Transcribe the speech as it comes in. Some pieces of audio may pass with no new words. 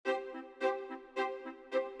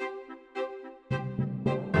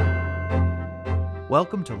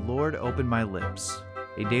Welcome to Lord Open My Lips,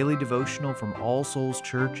 a daily devotional from All Souls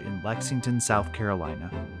Church in Lexington, South Carolina.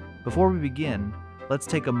 Before we begin, let's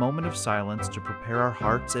take a moment of silence to prepare our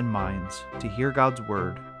hearts and minds to hear God's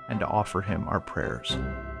word and to offer Him our prayers.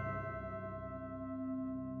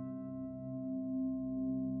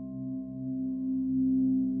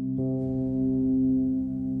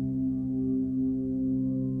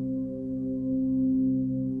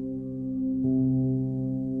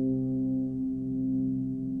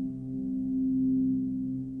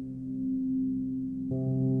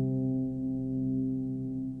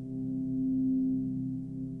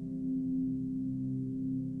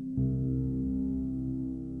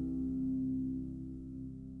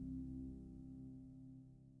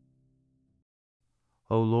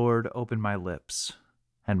 O Lord, open my lips,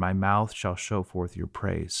 and my mouth shall show forth your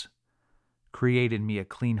praise. Create in me a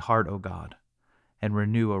clean heart, O God, and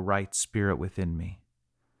renew a right spirit within me.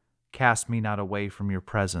 Cast me not away from your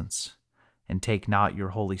presence, and take not your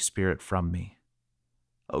Holy Spirit from me.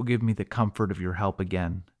 O give me the comfort of your help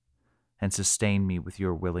again, and sustain me with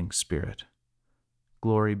your willing spirit.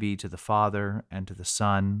 Glory be to the Father, and to the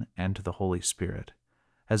Son, and to the Holy Spirit,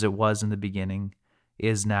 as it was in the beginning,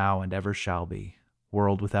 is now, and ever shall be,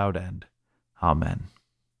 world without end. Amen.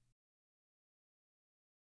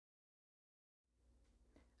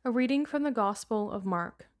 A reading from the Gospel of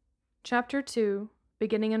Mark, chapter 2,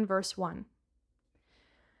 beginning in verse 1.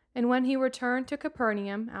 And when he returned to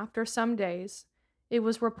Capernaum after some days, it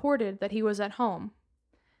was reported that he was at home,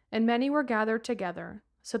 and many were gathered together,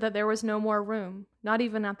 so that there was no more room, not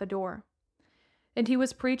even at the door. And he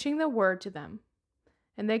was preaching the word to them.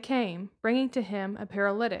 And they came, bringing to him a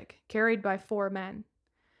paralytic carried by 4 men.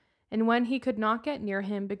 And when he could not get near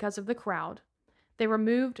him because of the crowd, they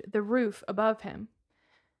removed the roof above him.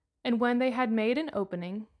 And when they had made an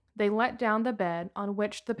opening, they let down the bed on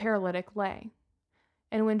which the paralytic lay.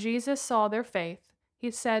 And when Jesus saw their faith,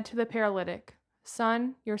 he said to the paralytic,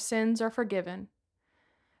 "Son, your sins are forgiven."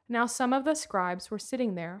 Now some of the scribes were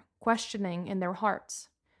sitting there, questioning in their hearts,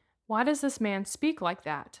 "Why does this man speak like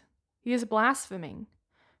that? He is blaspheming.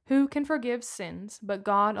 Who can forgive sins but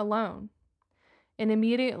God alone?" And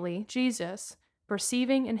immediately Jesus,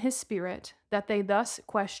 perceiving in his spirit that they thus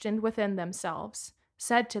questioned within themselves,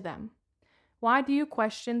 said to them, "Why do you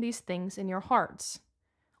question these things in your hearts?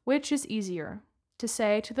 Which is easier, to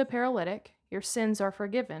say to the paralytic, 'Your sins are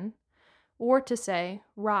forgiven,' or to say,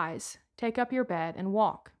 'Rise, take up your bed and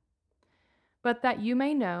walk'? But that you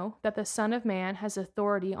may know that the Son of Man has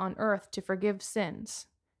authority on earth to forgive sins,"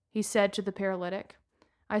 he said to the paralytic,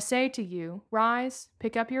 "I say to you, rise,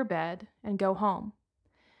 pick up your bed, and go home."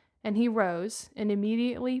 And he rose, and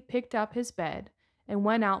immediately picked up his bed, and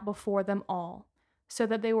went out before them all, so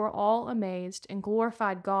that they were all amazed and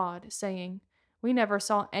glorified God, saying, "We never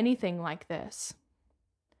saw anything like this."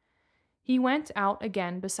 He went out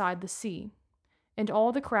again beside the sea, and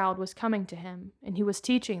all the crowd was coming to him, and he was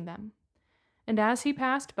teaching them. And as he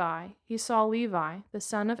passed by, he saw Levi, the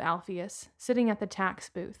son of Alphaeus, sitting at the tax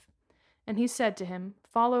booth. And he said to him,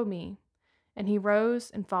 "Follow me." And he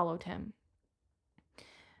rose and followed him.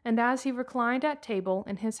 And as he reclined at table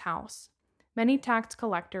in his house, many tax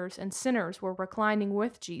collectors and sinners were reclining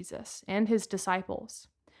with Jesus and his disciples,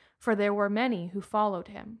 for there were many who followed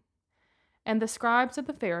him. And the scribes of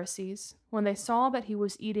the Pharisees, when they saw that he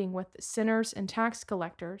was eating with sinners and tax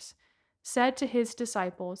collectors, said to his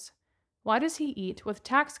disciples, "Why does he eat with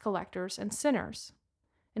tax collectors and sinners?"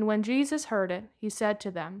 And when Jesus heard it, he said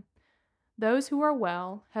to them, "Those who are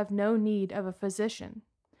well have no need of a physician,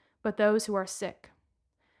 but those who are sick.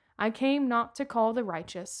 I came not to call the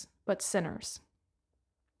righteous, but sinners."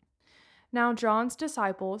 Now John's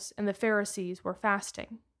disciples and the Pharisees were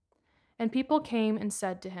fasting. And people came and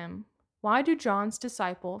said to him, "Why do John's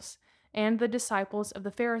disciples and the disciples of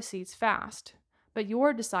the Pharisees fast, but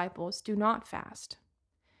your disciples do not fast?"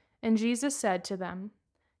 And Jesus said to them,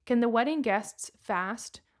 "Can the wedding guests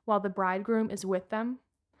fast while the bridegroom is with them?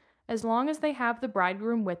 As long as they have the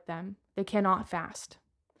bridegroom with them, they cannot fast.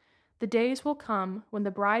 The days will come when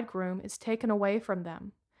the bridegroom is taken away from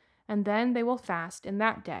them, and then they will fast in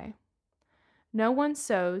that day. No one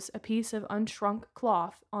sews a piece of unshrunk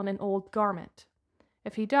cloth on an old garment.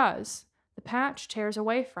 If he does, the patch tears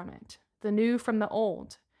away from it, the new from the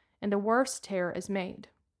old, and a worse tear is made.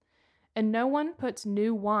 And no one puts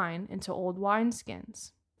new wine into old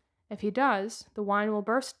wineskins. If he does, the wine will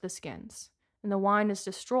burst the skins, and the wine is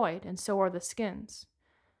destroyed, and so are the skins.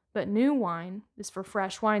 But new wine is for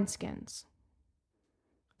fresh wineskins."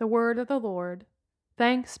 The word of the Lord.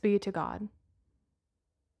 Thanks be to God.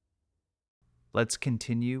 Let's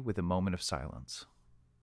continue with a moment of silence.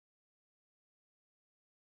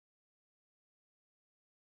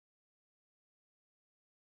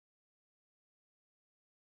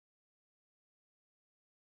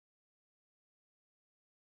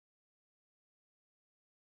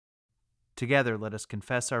 Together, let us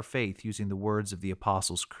confess our faith using the words of the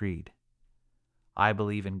Apostles' Creed. I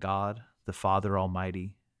believe in God, the Father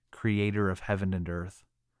Almighty, creator of heaven and earth.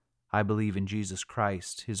 I believe in Jesus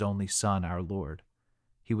Christ, his only Son, our Lord.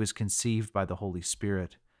 He was conceived by the Holy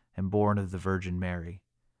Spirit and born of the Virgin Mary.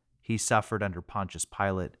 He suffered under Pontius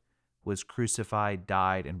Pilate, was crucified,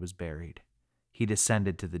 died, and was buried. He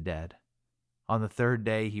descended to the dead. On the third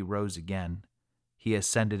day he rose again. He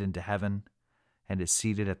ascended into heaven and is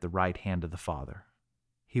seated at the right hand of the Father.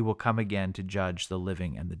 He will come again to judge the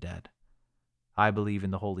living and the dead. I believe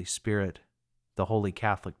in the Holy Spirit, the Holy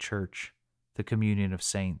Catholic Church, the communion of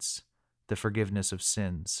saints, the forgiveness of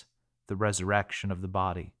sins, the resurrection of the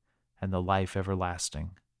body, and the life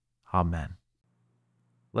everlasting. Amen.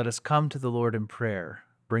 Let us come to the Lord in prayer,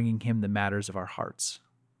 bringing him the matters of our hearts.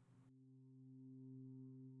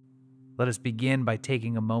 Let us begin by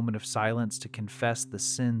taking a moment of silence to confess the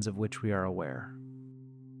sins of which we are aware.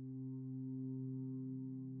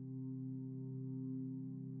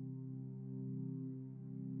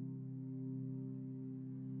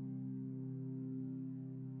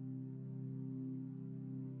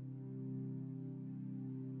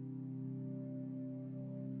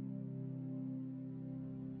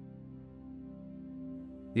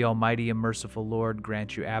 The Almighty and merciful Lord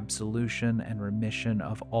grant you absolution and remission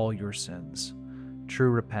of all your sins, true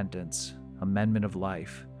repentance, amendment of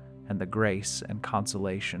life, and the grace and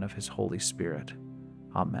consolation of his Holy Spirit.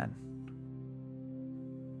 Amen.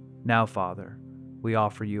 Now, Father, we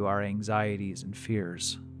offer you our anxieties and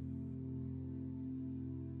fears.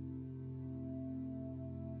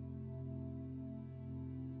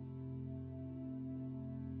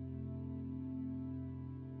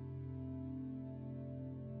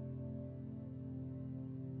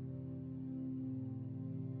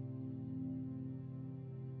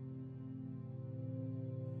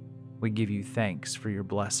 We give you thanks for your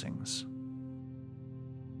blessings.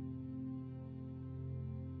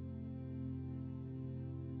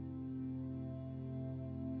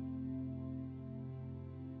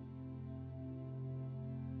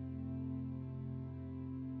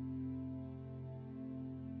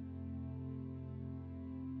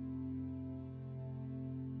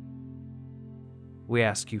 We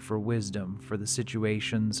ask you for wisdom for the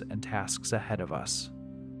situations and tasks ahead of us.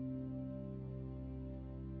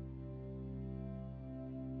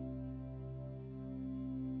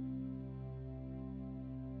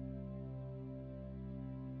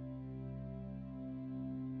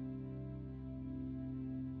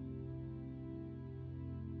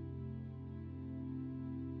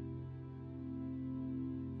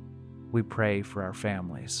 We pray for our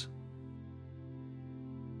families.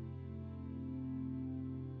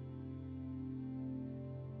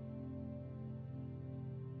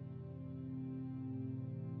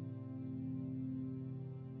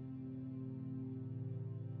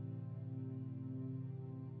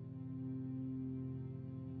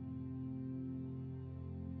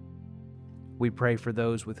 We pray for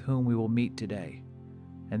those with whom we will meet today,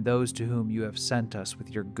 and those to whom you have sent us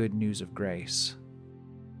with your good news of grace.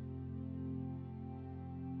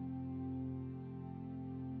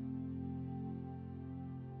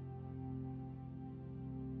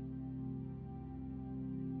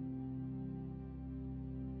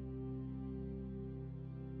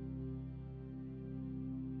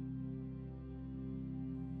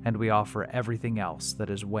 And we offer everything else that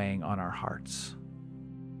is weighing on our hearts.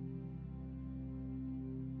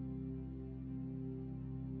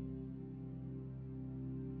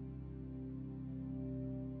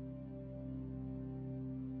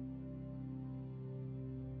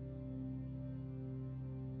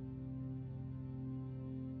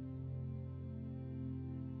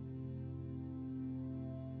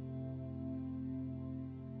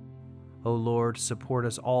 O Lord, support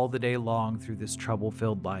us all the day long through this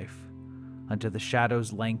trouble-filled life, until the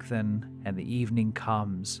shadows lengthen and the evening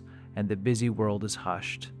comes, and the busy world is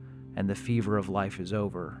hushed, and the fever of life is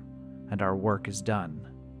over, and our work is done.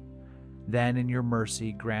 Then in your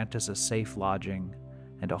mercy grant us a safe lodging,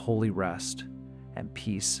 and a holy rest, and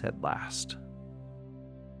peace at last.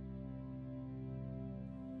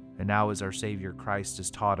 And now as our Savior Christ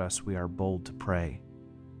has taught us, we are bold to pray.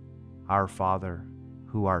 Our Father,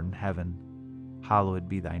 who art in heaven, hallowed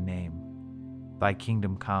be thy name. Thy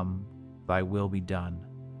kingdom come, thy will be done,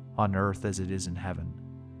 on earth as it is in heaven.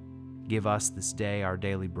 Give us this day our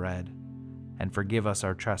daily bread, and forgive us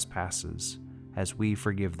our trespasses, as we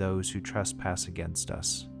forgive those who trespass against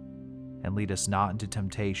us. And lead us not into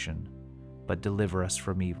temptation, but deliver us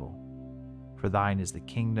from evil. For thine is the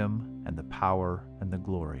kingdom, and the power, and the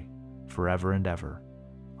glory, forever and ever.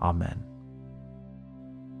 Amen.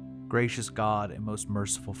 Gracious God and most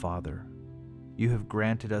merciful Father, you have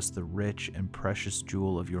granted us the rich and precious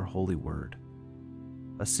jewel of your holy word.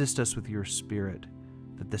 Assist us with your Spirit,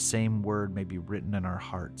 that the same word may be written in our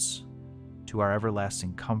hearts, to our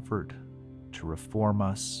everlasting comfort, to reform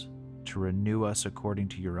us, to renew us according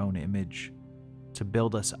to your own image, to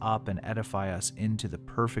build us up and edify us into the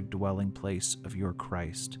perfect dwelling place of your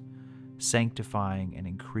Christ, sanctifying and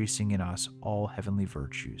increasing in us all heavenly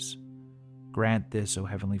virtues. Grant this, O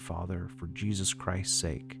Heavenly Father, for Jesus Christ's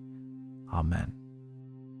sake. Amen.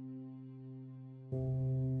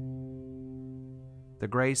 The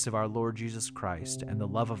grace of our Lord Jesus Christ, and the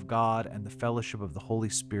love of God, and the fellowship of the Holy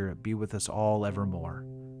Spirit be with us all evermore.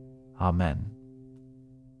 Amen.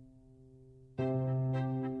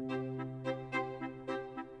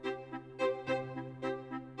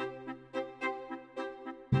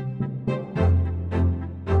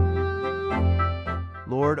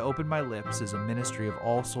 Lord, Open My Lips is a ministry of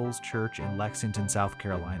All Souls Church in Lexington, South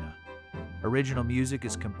Carolina. Original music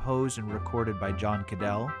is composed and recorded by John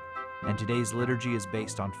Cadell, and today's liturgy is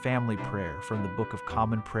based on family prayer from the Book of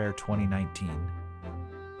Common Prayer 2019.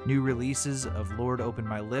 New releases of Lord, Open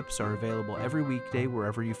My Lips are available every weekday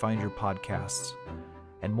wherever you find your podcasts,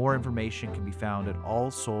 and more information can be found at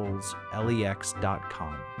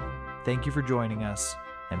allsoulslex.com. Thank you for joining us,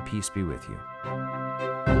 and peace be with you.